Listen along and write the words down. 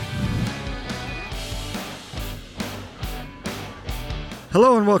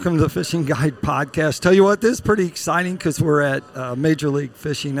Hello and welcome to the Fishing Guide Podcast. Tell you what, this is pretty exciting because we're at Major League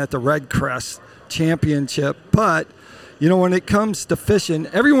Fishing at the REDCREST Championship. But, you know, when it comes to fishing,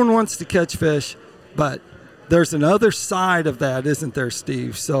 everyone wants to catch fish, but there's another side of that, isn't there,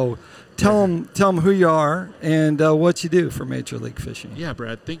 Steve? So tell them who you are and what you do for Major League Fishing. Yeah,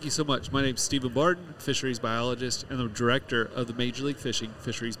 Brad, thank you so much. My name's Stephen Bardin, fisheries biologist and the director of the Major League Fishing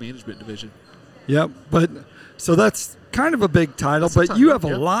Fisheries Management Division. Yep, but so that's kind of a big title, but you have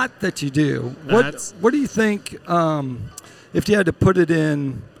a lot that you do. What do you think, if you had to put it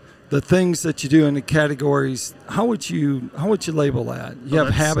in the things that you do in the categories, how would you label that? You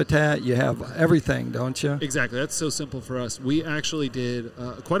have habitat, you have everything, don't you? Exactly. That's so simple for us. We actually did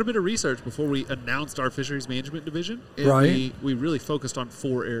quite a bit of research before we announced our Fisheries Management Division. And right. We really focused on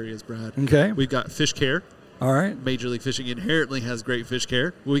 4 areas, Brad. Okay. We've got fish care. All right. Major League Fishing inherently has great fish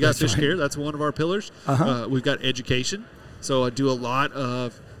care. We got fish care. That's one of our pillars. We've got education. So I do a lot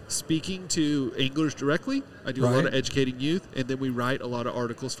of speaking to anglers directly. I do a lot of educating youth, and then we write a lot of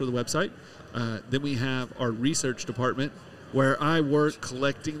articles for the website. Then we have our research department, where I work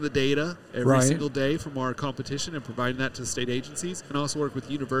collecting the data every single day from our competition and providing that to state agencies. And I also work with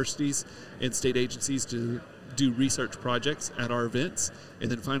universities and state agencies to do research projects at our events.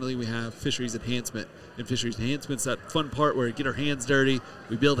 And then finally we have fisheries enhancement. And fisheries enhancement's that fun part where we get our hands dirty,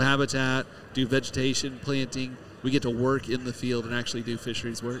 we build habitat, do vegetation, planting. We get to work in the field and actually do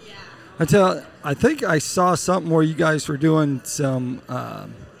fisheries work. I think I saw something where you guys were doing some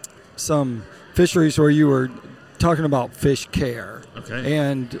fisheries where you were talking about fish care. Okay.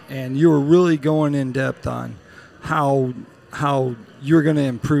 And you were really going in depth on how you're going to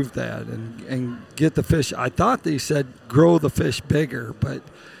improve that and get the fish. I thought they said grow the fish bigger, but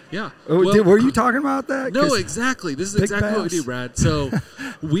yeah. Were you talking about that? No, exactly. This is exactly what we do, Brad. So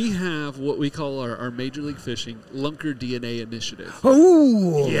we have what we call our Major League Fishing Lunker DNA Initiative.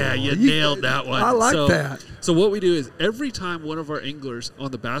 Oh! Yeah, you nailed that one. I like that. So what we do is every time one of our anglers on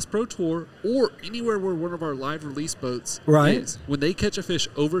the Bass Pro Tour or anywhere where one of our live release boats is, when they catch a fish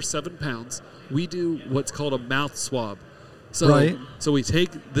over 7 pounds, we do what's called a mouth swab. So we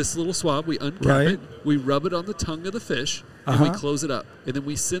take this little swab, we uncap it, we rub it on the tongue of the fish, and we close it up. And then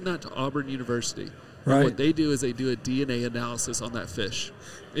we send that to Auburn University. And what they do is they do a DNA analysis on that fish.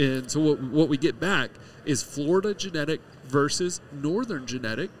 And so what we get back is Florida genetic versus northern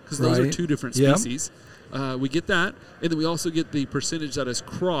genetic, because those are 2 different species. We get that, and then we also get the percentage that is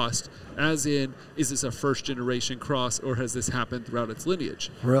crossed, as in, is this a first-generation cross, or has this happened throughout its lineage?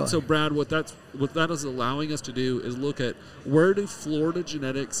 Really? So, Brad, what that is allowing us to do is look at where do Florida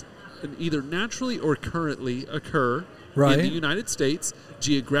genetics either naturally or currently occur in the United States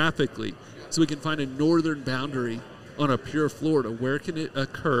geographically. So we can find a northern boundary on a pure Florida. Where can it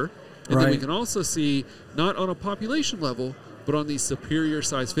occur? And then we can also see, not on a population level, but on these superior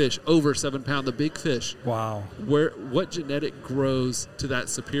size fish, over 7 pound, the big fish. Wow. What genetic grows to that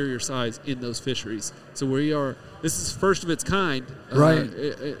superior size in those fisheries? So this is first of its kind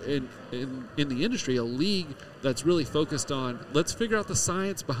in the industry, a league that's really focused on, let's figure out the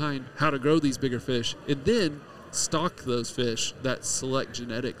science behind how to grow these bigger fish and then stock those fish that select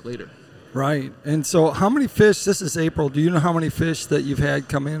genetic later. Right. And so how many fish, this is April, do you know how many fish that you've had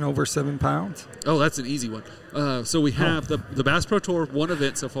come in over 7 pounds? Oh, that's an easy one. So we have the Bass Pro Tour, one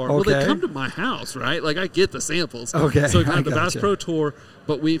event so far. Well, they come to my house, right? Like, I get the samples. Okay. So we've had the Bass Pro Tour,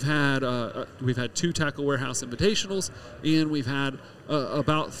 but we've had 2 Tackle Warehouse Invitationals, and we've had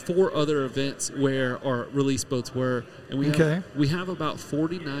about 4 other events where our release boats were. And we have about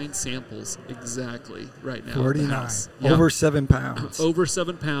 49 samples exactly right now. 49. At the house. Over 7 pounds. Over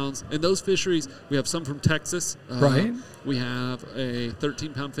 7 pounds. And those fisheries, we have some from Texas. We have a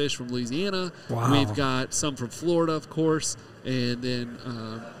 13-pound fish from Louisiana. Wow. We've got some from Florida, of course. And then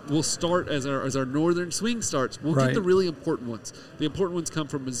we'll start as our northern swing starts. We'll get the really important ones. The important ones come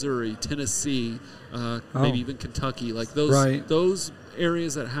from Missouri, Tennessee, maybe even Kentucky. Like those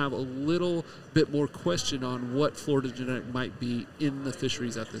areas that have a little bit more question on what Florida genetic might be in the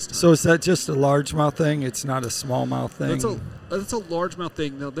fisheries at this time. So is that just a largemouth thing? It's not a smallmouth thing? That's a largemouth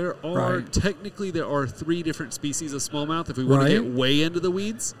thing. Now, there are 3 different species of smallmouth if we want to get way into the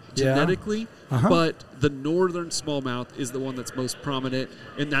weeds genetically. But the northern smallmouth is the one that's most prominent,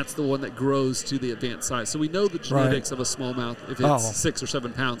 and that's the one that grows to the advanced size. So we know the genetics of a smallmouth. If it's 6 or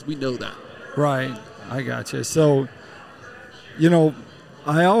 7 pounds, we know that. Right. I gotcha. So, you know,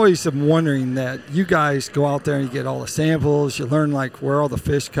 I always am wondering that you guys go out there and you get all the samples, you learn like where all the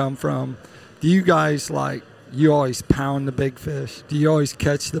fish come from. Do you guys like you always pound the big fish? Do you always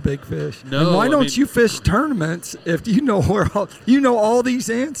catch the big fish? No. And why don't you fish tournaments if you know all these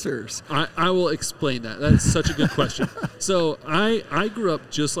answers? I will explain that. That's such a good question. So I grew up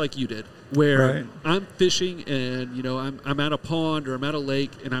just like you did, where I'm fishing and, you know, I'm at a pond or I'm at a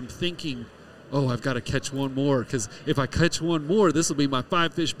lake and I'm thinking, oh, I've got to catch one more, because if I catch one more, this will be my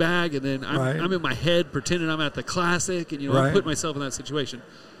 5-fish bag, and then I'm in my head pretending I'm at the Classic, and, you know, I put myself in that situation.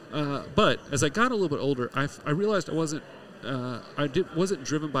 But as I got a little bit older, I realized I wasn't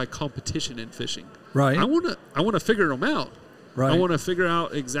driven by competition in fishing. Right. I want to figure them out. Right. I want to figure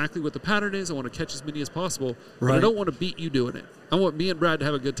out exactly what the pattern is. I want to catch as many as possible. Right. But I don't want to beat you doing it. I want me and Brad to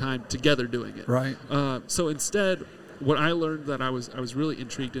have a good time together doing it. Right. So instead, what I learned that I was really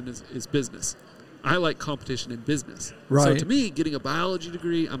intrigued in is business. I like competition in business. Right. So to me, getting a biology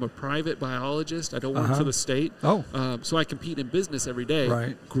degree, I'm a private biologist. I don't work for the state. Oh. So I compete in business every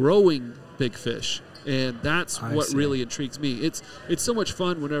day, growing big fish. And that's what really intrigues me. It's so much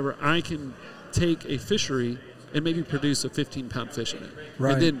fun whenever I can take a fishery and maybe produce a 15-pound fish in it.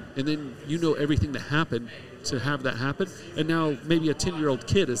 Right. And then you know everything that happened to have that happen. And now maybe a 10-year-old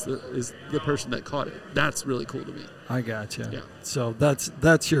kid is the person that caught it. That's really cool to me. I gotcha. Yeah. So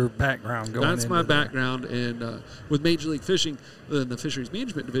that's your background going. That's my background, and with Major League Fishing, the Fisheries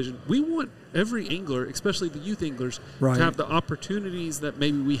Management Division, we want every angler, especially the youth anglers, to have the opportunities that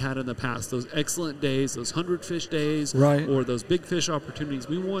maybe we had in the past. Those excellent days, those 100-fish days, or those big fish opportunities.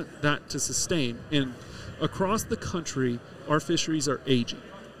 We want that to sustain. And across the country, our fisheries are aging.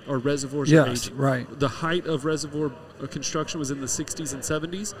 Our reservoirs are aging. Right. The height of reservoir construction was in the 60s and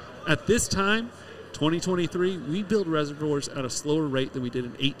 70s. At this time, 2023, we build reservoirs at a slower rate than we did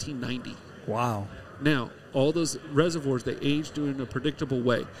in 1890. Wow. Now, all those reservoirs, they age in a predictable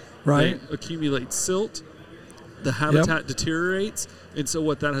way. Right. They accumulate silt, the habitat deteriorates, and so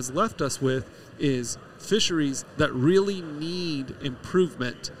what that has left us with is fisheries that really need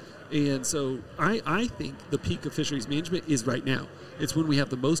improvement. And so I think the peak of fisheries management is right now. It's when we have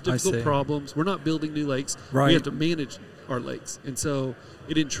the most difficult problems. We're not building new lakes. Right. We have to manage our lakes. And so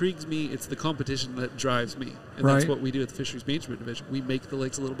it intrigues me. It's the competition that drives me. And that's what we do at the Fisheries Management Division. We make the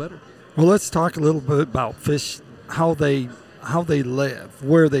lakes a little better. Well, let's talk a little bit about fish, how they live,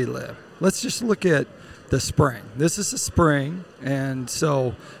 where they live. Let's just look at the spring. This is a spring, and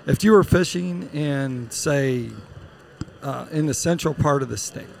so if you were fishing in, say, in the central part of the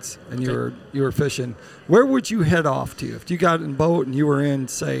states, and you were fishing, where would you head off to if you got in a boat and you were in,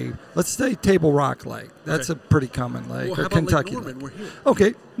 say, let's say Table Rock Lake? That's a pretty common lake, or Kentucky Lake Norman? We're here.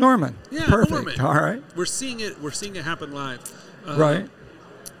 Okay, Norman. Yeah, perfect. Norman. All right. We're seeing it happen live. Right.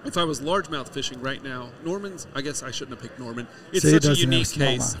 If I was largemouth fishing right now, Norman's, I guess I shouldn't have picked Norman. It's such a unique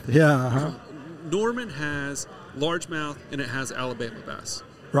case. Yeah. Norman has largemouth and it has Alabama bass.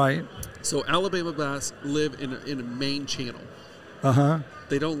 Right. So Alabama bass live in a main channel.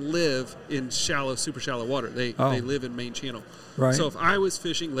 They don't live in super shallow water. They live in main channel. Right. So if I was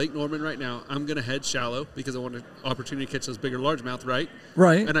fishing Lake Norman right now, I'm going to head shallow because I want an opportunity to catch those bigger largemouth, right?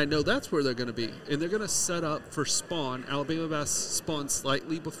 Right. And I know that's where they're going to be. And they're going to set up for spawn. Alabama bass spawn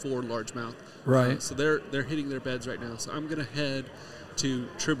slightly before largemouth. Right. So they're hitting their beds right now. So I'm going to head to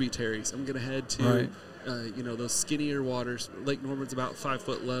tributaries. I'm going to head to those skinnier waters. Lake Norman's about 5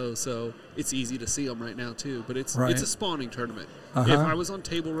 foot low, so it's easy to see them right now too. But it's a spawning tournament. If I was on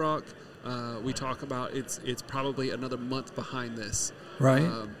Table Rock, we talk about it's probably another month behind this. Right.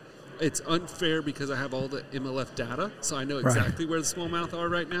 It's unfair because I have all the MLF data, so I know exactly where the smallmouth are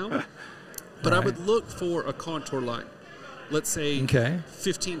right now. But I would look for a contour line. Let's say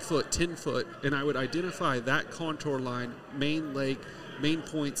 15 foot, 10 foot, and I would identify that contour line, main lake, main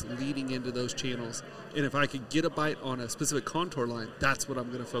points leading into those channels. And if I could get a bite on a specific contour line, that's what I'm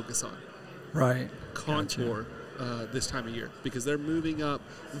going to focus on. Right. Contour this time of year, because they're moving up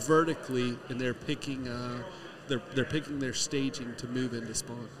vertically and they're picking their staging to move into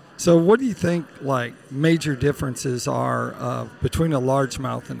spawn. So what do you think major differences are between a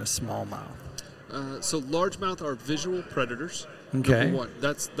largemouth and a smallmouth? So largemouth are visual predators. Okay. Number one.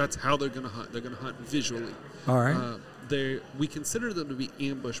 That's how they're going to hunt. They're going to hunt visually. All right. We consider them to be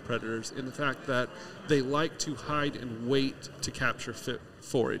ambush predators in the fact that they like to hide and wait to capture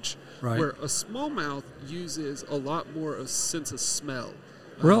forage. Right. Where a smallmouth uses a lot more of sense of smell.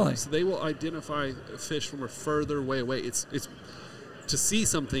 Really? So they will identify fish from a further way away. It's to see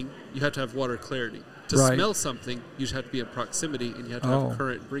something, you have to have water clarity. To smell something, you just have to be in proximity, and you have to have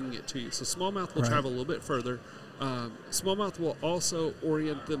current bringing it to you. So smallmouth will travel a little bit further. Smallmouth will also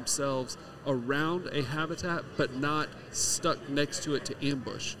orient themselves around a habitat, but not stuck next to it to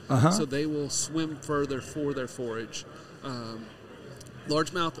ambush. So they will swim further for their forage.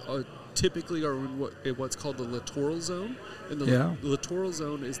 Largemouth typically are in what's called the littoral zone. And the littoral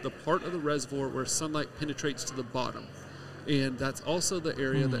zone is the part of the reservoir where sunlight penetrates to the bottom. And that's also the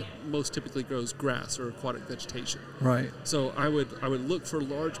area that most typically grows grass or aquatic vegetation. Right. So I would look for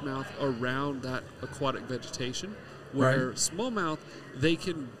largemouth around that aquatic vegetation, where smallmouth, they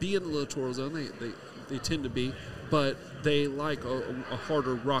can be in the littoral zone. They tend to be, but they like a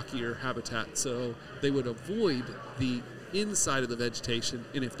harder, rockier habitat. So they would avoid the inside of the vegetation,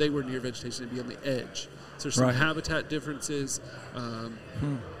 and if they were near vegetation, they'd be on the edge. So there's some habitat differences.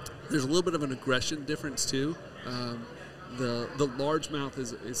 There's a little bit of an aggression difference too. The largemouth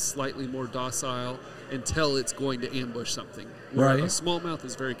is slightly more docile until it's going to ambush something. Where a smallmouth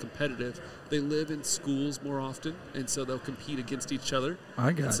is very competitive. They live in schools more often, and so they'll compete against each other.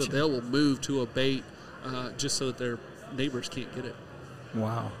 I got you. So they will move to a bait just so that their neighbors can't get it.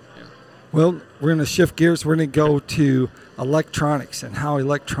 Wow. Yeah. Well, we're going to shift gears. We're going to go to electronics and how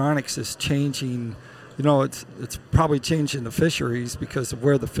electronics is changing. You know, it's probably changing the fisheries because of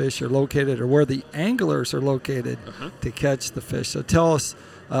where the fish are located or where the anglers are located to catch the fish. So tell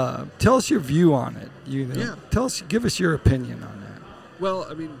us your view on it. Give us your opinion on that. Well,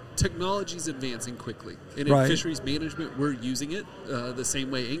 I mean, technology is advancing quickly, and in fisheries management, we're using it the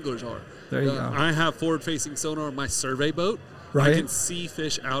same way anglers are. There you go. I have forward-facing sonar on my survey boat. I can see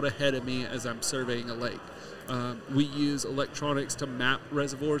fish out ahead of me as I'm surveying a lake. We use electronics to map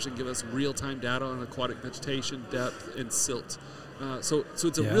reservoirs and give us real-time data on aquatic vegetation, depth, and silt. So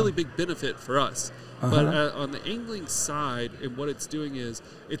it's a really big benefit for us. But on the angling side, and what it's doing is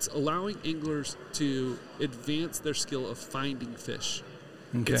it's allowing anglers to advance their skill of finding fish.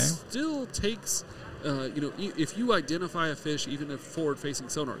 Okay. It still takes, if you identify a fish, even if forward-facing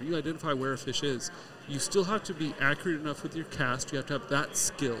sonar, you identify where a fish is, you still have to be accurate enough with your cast. You have to have that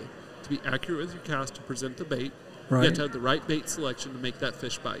skill to be accurate with your cast to present the bait. You have to have the right bait selection to make that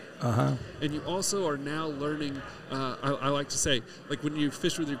fish bite. And you also are now learning, I like to say, like when you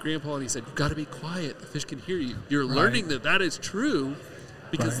fished with your grandpa and he said, you've got to be quiet, the fish can hear you. You're learning that is true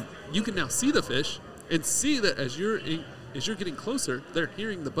because you can now see the fish and see that as you're getting closer, they're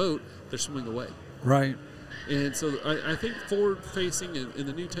hearing the boat, they're swimming away. Right. And so I think forward-facing in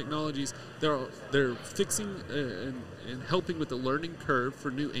the new technologies, they're fixing and helping with the learning curve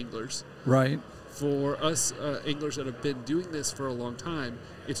for new anglers. Right. For us anglers that have been doing this for a long time,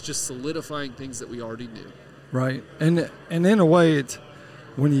 it's just solidifying things that we already knew. Right. And in a way, it's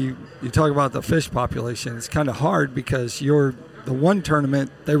when you talk about the fish population, it's kind of hard because the one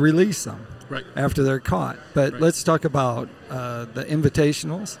tournament, they release them after they're caught. But let's talk about the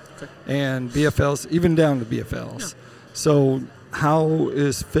invitationals and BFLs, even down to BFLs. Yeah. So how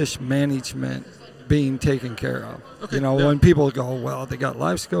is fish management being taken care of? Okay. When people go, well, they got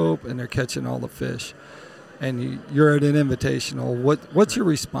live scope and they're catching all the fish, and you're at an invitational, what's your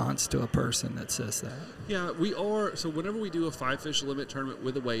response to a person that says that? Yeah, we are. So whenever we do a 5-fish limit tournament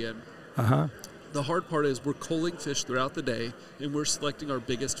with a weigh-in, the hard part is we're culling fish throughout the day, and we're selecting our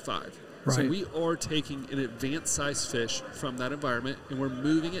biggest 5. Right. So we are taking an advanced size fish from that environment, and we're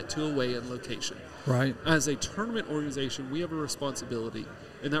moving it to a weigh-in location. Right. As a tournament organization, we have a responsibility,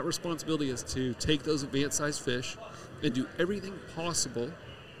 and that responsibility is to take those advanced size fish and do everything possible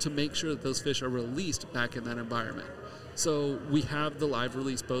to make sure that those fish are released back in that environment. So we have the live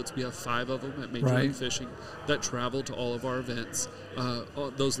release boats. We have 5 of them at Major League Fishing that travel to all of our events.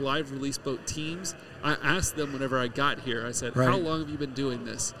 Those live release boat teams, I asked them whenever I got here, I said, how long have you been doing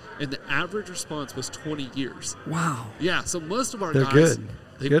this? And the average response was 20 years. Wow. Yeah, so most of our guys,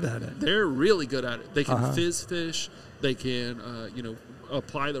 they're good at it. They're really good at it. They can fizz fish. They can,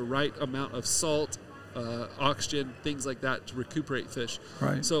 apply the right amount of salt, oxygen, things like that to recuperate fish.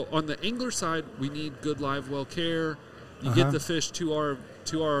 Right. So on the angler side, we need good live well care. You get the fish to our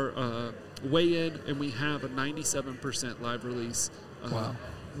weigh-in, and we have a 97% live release. Wow.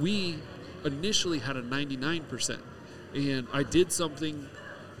 We initially had a 99%, and I did something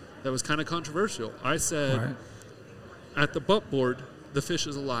that was kind of controversial. I said, at the butt board, the fish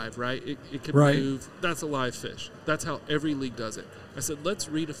is alive, right? It can move. That's a live fish. That's how every league does it. I said, let's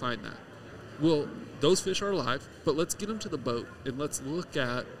redefine that. Well, those fish are alive, but let's get them to the boat, and let's look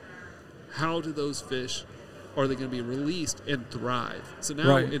at how do those fish, are they going to be released and thrive? So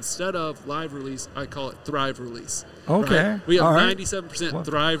now instead of live release, I call it thrive release. Okay. Right? We have 97%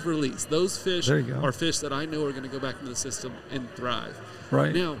 thrive release. Those fish are fish that I know are going to go back into the system and thrive.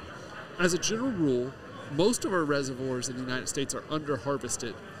 Right. Now, as a general rule, most of our reservoirs in the United States are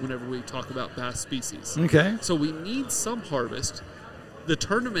under-harvested whenever we talk about bass species. Okay. So we need some harvest. The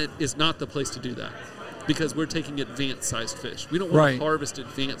tournament is not the place to do that because we're taking advanced-sized fish. We don't want to harvest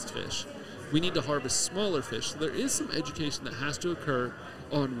advanced fish. we need to harvest smaller fish. So there is some education that has to occur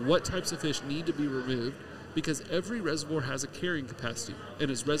on what types of fish need to be removed, because every reservoir has a carrying capacity, and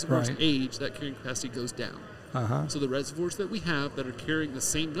as reservoirs age, that carrying capacity goes down. So the reservoirs that we have that are carrying the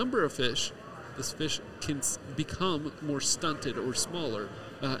same number of fish, this fish can become more stunted or smaller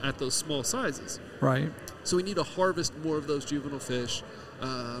at those small sizes. So we need to harvest more of those juvenile fish.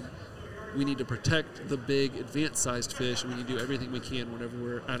 We need to protect the big advanced-sized fish, and we need to do everything we can whenever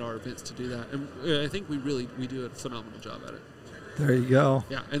we're at our events to do that. And I think we do a phenomenal job at it. There you go.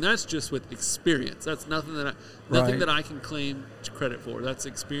 Yeah, and that's just with experience. That's nothing that I can claim credit for. That's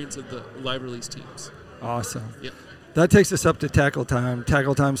experience of the live release teams. Awesome. Yeah. That takes us up to Tackle Time.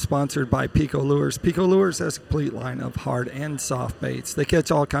 Tackle Time sponsored by PICO Lures. PICO Lures has a complete line of hard and soft baits. They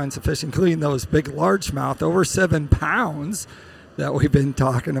catch all kinds of fish, including those big largemouth, over 7 pounds that we've been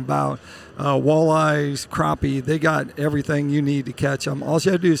talking about. Walleyes, crappie, they got everything you need to catch them. All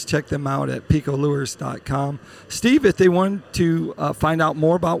you have to do is check them out at picolures.com. Steve, if they want to find out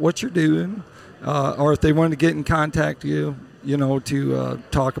more about what you're doing, or if they want to get in contact with you, to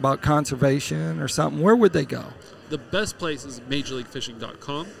talk about conservation or something, where would they go? The best place is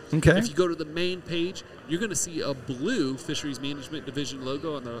majorleaguefishing.com. Okay. If you go to the main page, you're going to see a blue Fisheries Management Division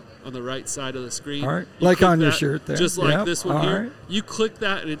logo on the right side of the screen. All right. Like on your shirt there. Just like this one here. Right. You click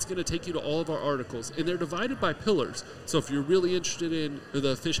that, and it's going to take you to all of our articles. And they're divided by pillars. So if you're really interested in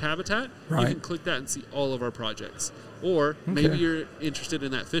the fish habitat, you can click that and see all of our projects. Or maybe you're interested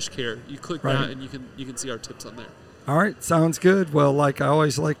in that fish care. You click that, and you can see our tips on there. All right, sounds good. Well, like I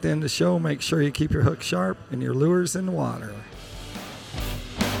always like to end the show, make sure you keep your hook sharp and your lures in the water.